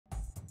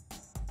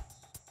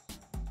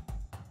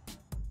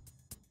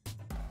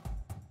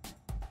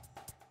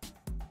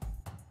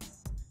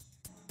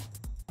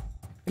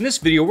In this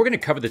video, we're going to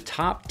cover the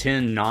top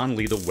 10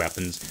 non-lethal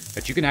weapons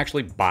that you can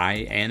actually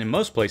buy and in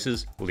most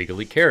places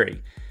legally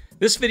carry.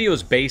 This video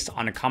is based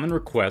on a common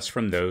request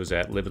from those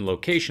that live in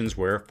locations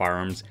where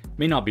firearms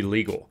may not be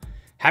legal.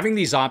 Having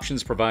these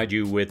options provide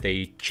you with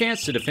a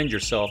chance to defend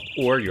yourself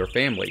or your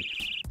family.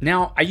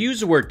 Now, I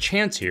use the word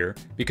chance here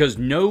because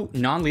no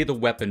non-lethal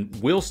weapon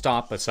will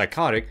stop a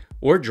psychotic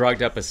or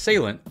drugged up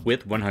assailant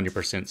with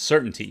 100%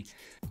 certainty.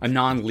 A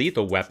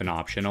non-lethal weapon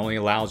option only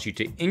allows you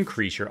to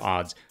increase your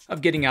odds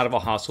of getting out of a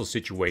hostile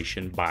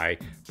situation by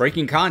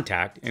breaking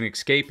contact and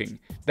escaping.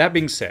 That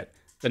being said,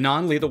 the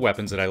non-lethal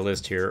weapons that I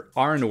list here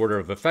are in order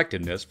of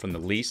effectiveness from the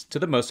least to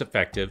the most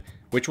effective,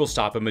 which will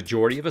stop a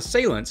majority of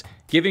assailants,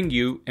 giving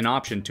you an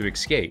option to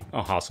escape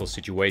a hostile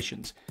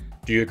situations.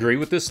 Do you agree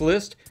with this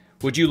list?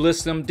 Would you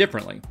list them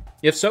differently?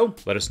 If so,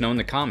 let us know in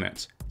the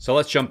comments. So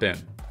let's jump in.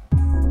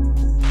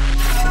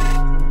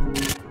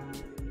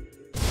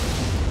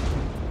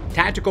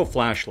 Tactical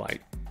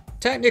flashlight.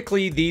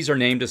 Technically, these are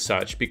named as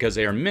such because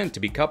they are meant to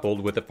be coupled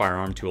with a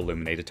firearm to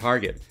illuminate a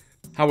target.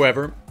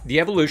 However, the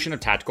evolution of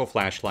tactical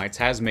flashlights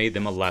has made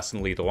them a less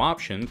than lethal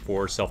option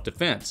for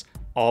self-defense,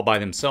 all by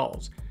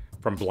themselves.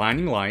 From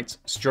blinding lights,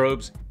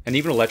 strobes, and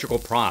even electrical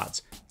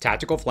prods,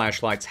 tactical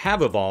flashlights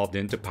have evolved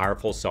into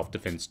powerful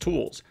self-defense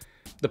tools.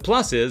 The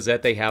plus is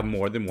that they have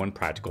more than one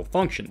practical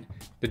function.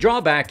 The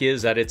drawback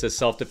is that it's a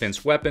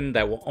self-defense weapon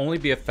that will only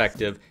be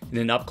effective in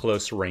an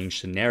up-close range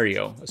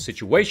scenario, a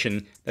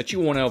situation that you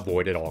want to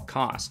avoid at all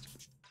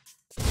costs.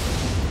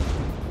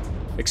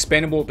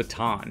 Expandable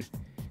baton.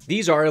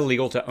 These are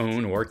illegal to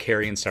own or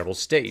carry in several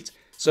states,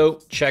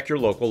 so check your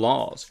local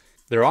laws.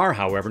 There are,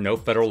 however, no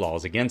federal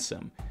laws against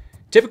them.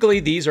 Typically,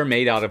 these are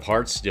made out of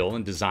hard steel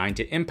and designed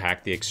to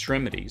impact the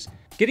extremities.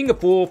 Getting a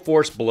full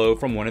force blow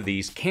from one of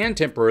these can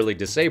temporarily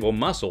disable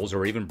muscles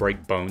or even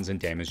break bones and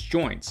damage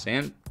joints,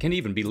 and can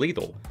even be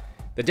lethal.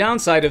 The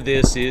downside of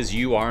this is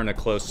you are in a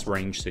close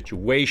range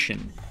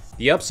situation.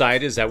 The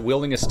upside is that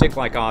wielding a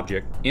stick-like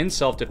object in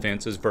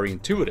self-defense is very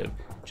intuitive.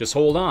 Just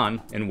hold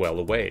on and well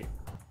away.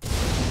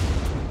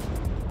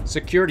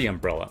 Security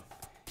umbrella.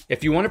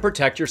 If you want to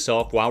protect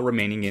yourself while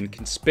remaining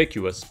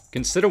inconspicuous,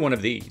 consider one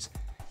of these.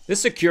 This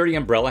security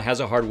umbrella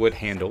has a hardwood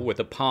handle with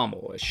a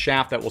pommel, a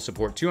shaft that will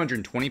support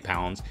 220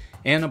 pounds,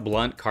 and a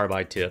blunt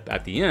carbide tip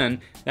at the end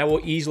that will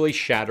easily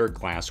shatter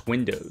glass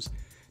windows.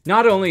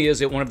 Not only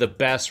is it one of the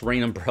best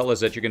rain umbrellas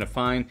that you're going to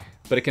find,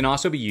 but it can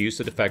also be used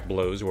to deflect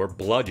blows or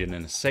bludgeon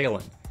an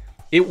assailant.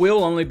 It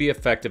will only be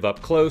effective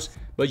up close,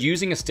 but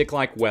using a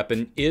stick-like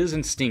weapon is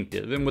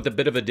instinctive, and with a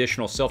bit of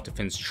additional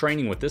self-defense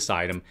training with this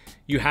item,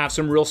 you have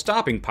some real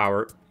stopping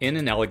power in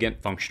an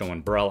elegant, functional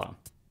umbrella.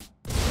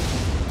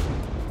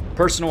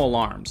 Personal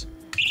alarms.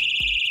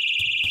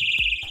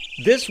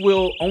 This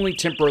will only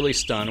temporarily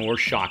stun or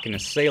shock an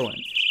assailant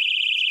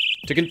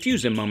to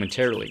confuse him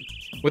momentarily.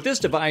 With this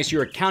device,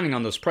 you are counting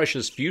on those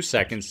precious few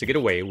seconds to get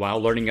away while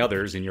alerting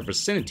others in your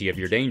vicinity of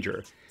your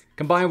danger.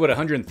 Combined with a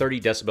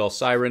 130 decibel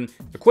siren,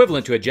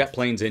 equivalent to a jet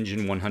plane's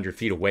engine 100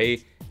 feet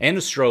away, and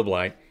a strobe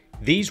light,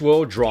 these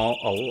will draw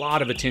a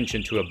lot of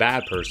attention to a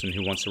bad person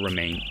who wants to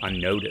remain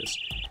unnoticed.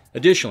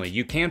 Additionally,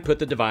 you can put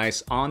the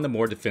device on the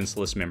more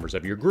defenseless members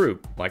of your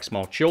group, like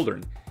small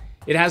children.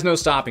 It has no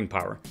stopping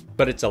power,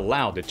 but it's a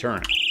loud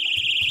deterrent.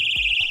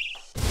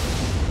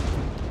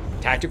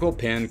 Tactical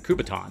pen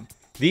Kubotan.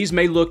 These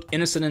may look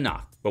innocent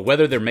enough, but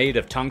whether they're made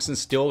of tungsten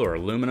steel or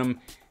aluminum,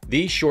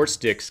 these short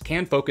sticks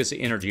can focus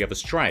the energy of a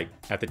strike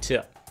at the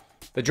tip.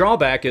 The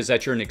drawback is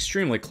that you're in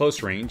extremely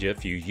close range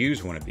if you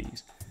use one of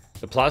these.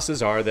 The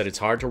pluses are that it's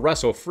hard to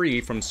wrestle free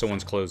from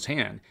someone's closed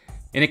hand,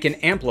 and it can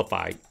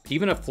amplify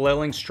even a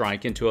flailing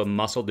strike into a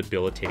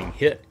muscle-debilitating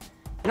hit.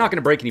 You're not going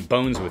to break any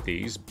bones with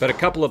these, but a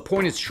couple of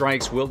pointed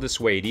strikes will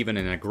dissuade even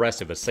an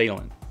aggressive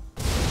assailant.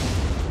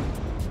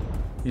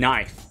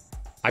 Knife.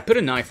 I put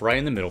a knife right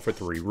in the middle for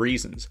 3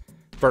 reasons.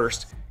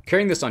 First,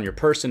 carrying this on your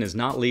person is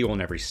not legal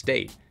in every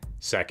state.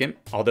 Second,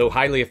 although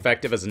highly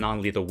effective as a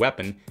non-lethal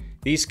weapon,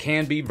 these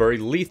can be very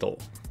lethal.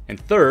 And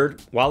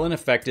third, while an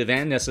effective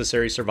and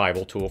necessary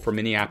survival tool for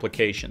many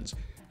applications,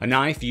 a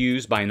knife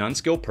used by an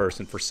unskilled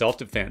person for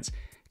self-defense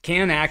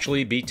can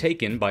actually be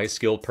taken by a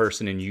skilled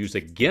person and used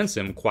against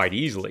them quite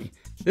easily.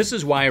 This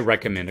is why I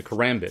recommend a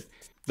karambit.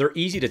 They're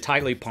easy to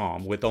tightly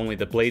palm with only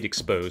the blade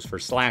exposed for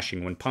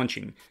slashing when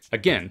punching,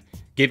 again,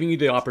 giving you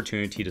the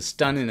opportunity to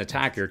stun an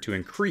attacker to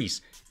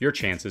increase your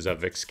chances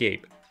of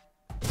escape.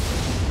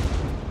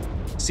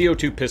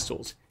 CO2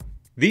 pistols.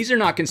 These are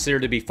not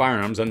considered to be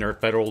firearms under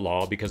federal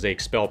law because they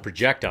expel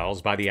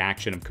projectiles by the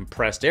action of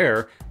compressed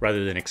air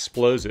rather than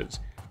explosives.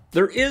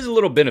 There is a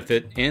little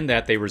benefit in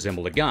that they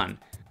resemble a gun.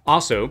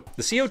 Also,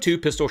 the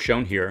CO2 pistol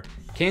shown here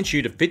can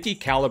shoot a 50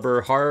 caliber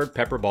hard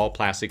pepperball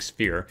plastic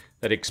sphere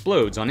that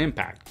explodes on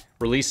impact,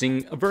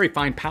 releasing a very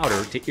fine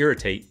powder to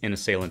irritate an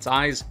assailant's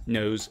eyes,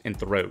 nose, and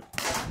throat.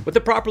 With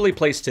the properly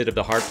placed tip of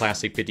the hard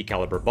plastic 50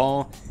 caliber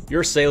ball,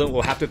 your assailant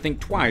will have to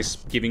think twice,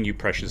 giving you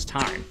precious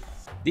time.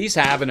 These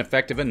have an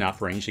effective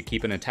enough range to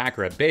keep an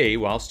attacker at bay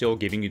while still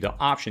giving you the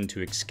option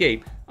to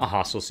escape a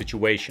hostile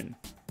situation.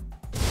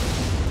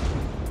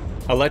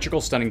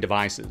 Electrical stunning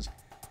devices.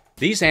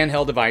 These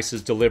handheld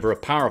devices deliver a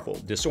powerful,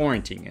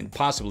 disorienting, and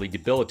possibly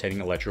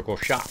debilitating electrical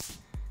shock.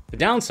 The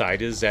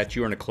downside is that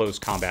you are in a close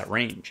combat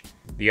range.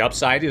 The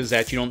upside is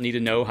that you don't need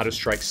to know how to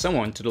strike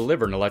someone to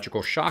deliver an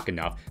electrical shock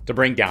enough to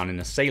bring down an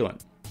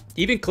assailant.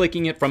 Even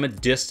clicking it from a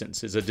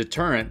distance is a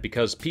deterrent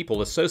because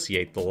people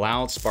associate the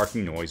loud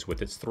sparking noise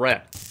with its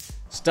threat.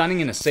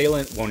 Stunning an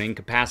assailant won't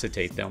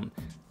incapacitate them,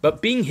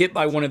 but being hit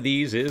by one of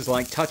these is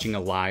like touching a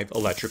live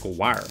electrical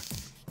wire.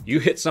 You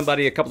hit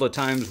somebody a couple of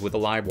times with a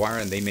live wire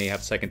and they may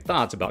have second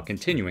thoughts about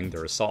continuing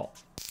their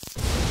assault.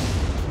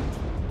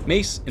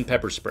 Mace and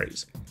pepper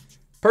sprays.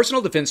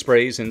 Personal defense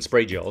sprays and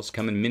spray gels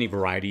come in many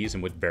varieties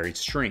and with varied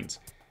strengths.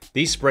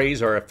 These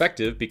sprays are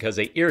effective because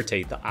they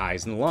irritate the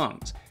eyes and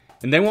lungs.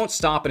 And they won't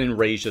stop an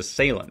enraged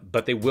assailant,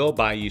 but they will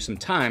buy you some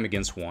time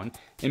against one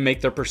and make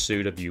their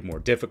pursuit of you more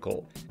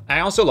difficult. I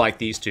also like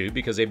these two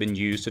because they've been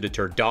used to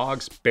deter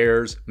dogs,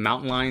 bears,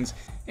 mountain lions,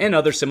 and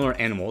other similar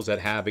animals that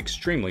have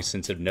extremely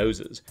sensitive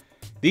noses.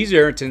 These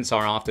irritants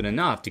are often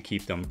enough to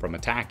keep them from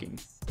attacking.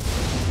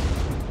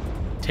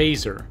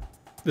 Taser.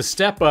 The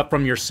step up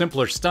from your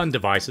simpler stun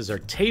devices are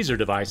taser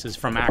devices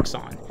from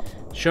Axon.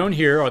 Shown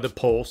here are the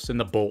Pulse and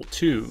the Bolt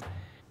 2.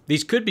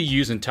 These could be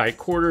used in tight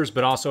quarters,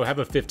 but also have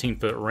a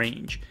 15-foot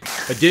range.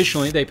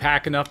 Additionally, they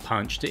pack enough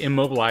punch to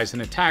immobilize an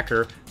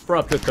attacker for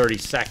up to 30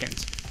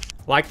 seconds.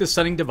 Like the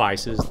stunning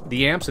devices,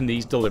 the amps in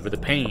these deliver the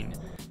pain.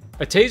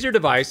 A taser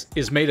device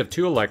is made of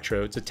 2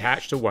 electrodes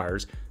attached to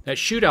wires that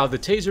shoot out the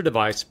taser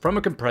device from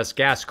a compressed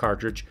gas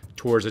cartridge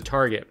towards a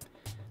target.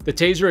 The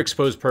taser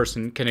exposed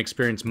person can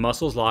experience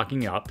muscles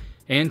locking up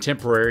and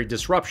temporary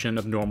disruption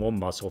of normal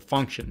muscle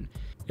function.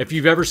 If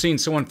you've ever seen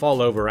someone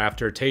fall over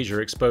after a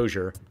taser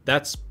exposure,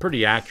 that's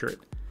pretty accurate.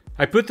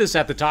 I put this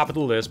at the top of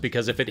the list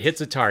because if it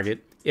hits a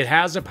target, it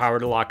has the power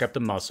to lock up the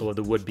muscle of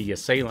the would-be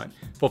assailant,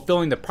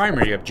 fulfilling the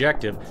primary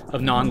objective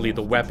of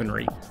non-lethal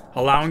weaponry,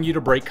 allowing you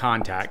to break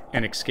contact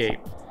and escape.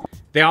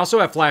 They also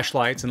have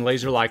flashlights and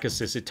laser-like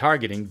assisted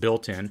targeting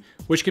built in,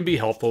 which can be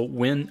helpful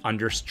when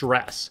under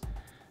stress.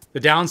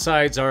 The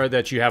downsides are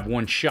that you have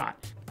one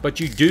shot, but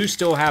you do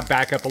still have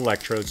backup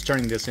electrodes,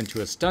 turning this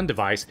into a stun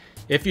device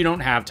if you don't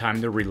have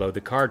time to reload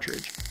the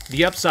cartridge.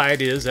 The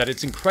upside is that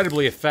it's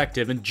incredibly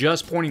effective, and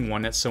just pointing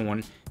one at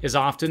someone is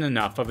often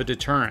enough of a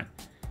deterrent.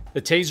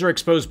 The taser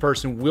exposed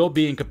person will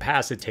be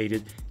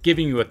incapacitated,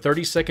 giving you a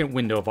 30-second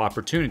window of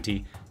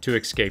opportunity to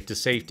escape to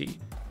safety.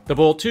 The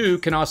Bolt 2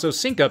 can also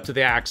sync up to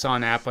the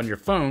Axon app on your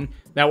phone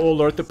that will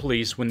alert the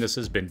police when this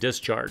has been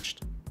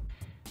discharged.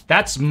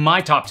 That's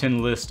my top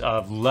 10 list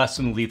of less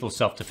than lethal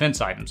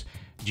self-defense items.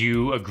 Do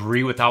you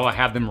agree with how I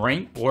have them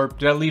ranked, or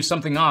did I leave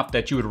something off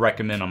that you would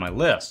recommend on my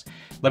list?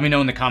 Let me know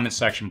in the comments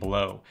section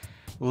below.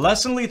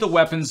 Less than lethal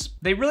weapons,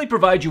 they really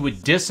provide you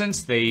with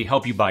distance, they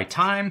help you buy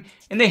time,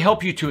 and they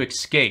help you to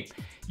escape.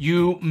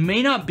 You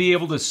may not be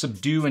able to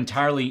subdue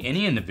entirely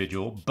any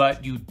individual,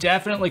 but you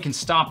definitely can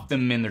stop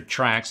them in their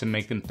tracks and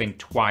make them think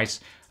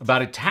twice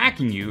about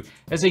attacking you,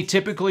 as they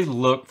typically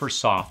look for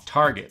soft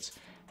targets.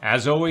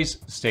 As always,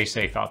 stay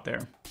safe out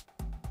there.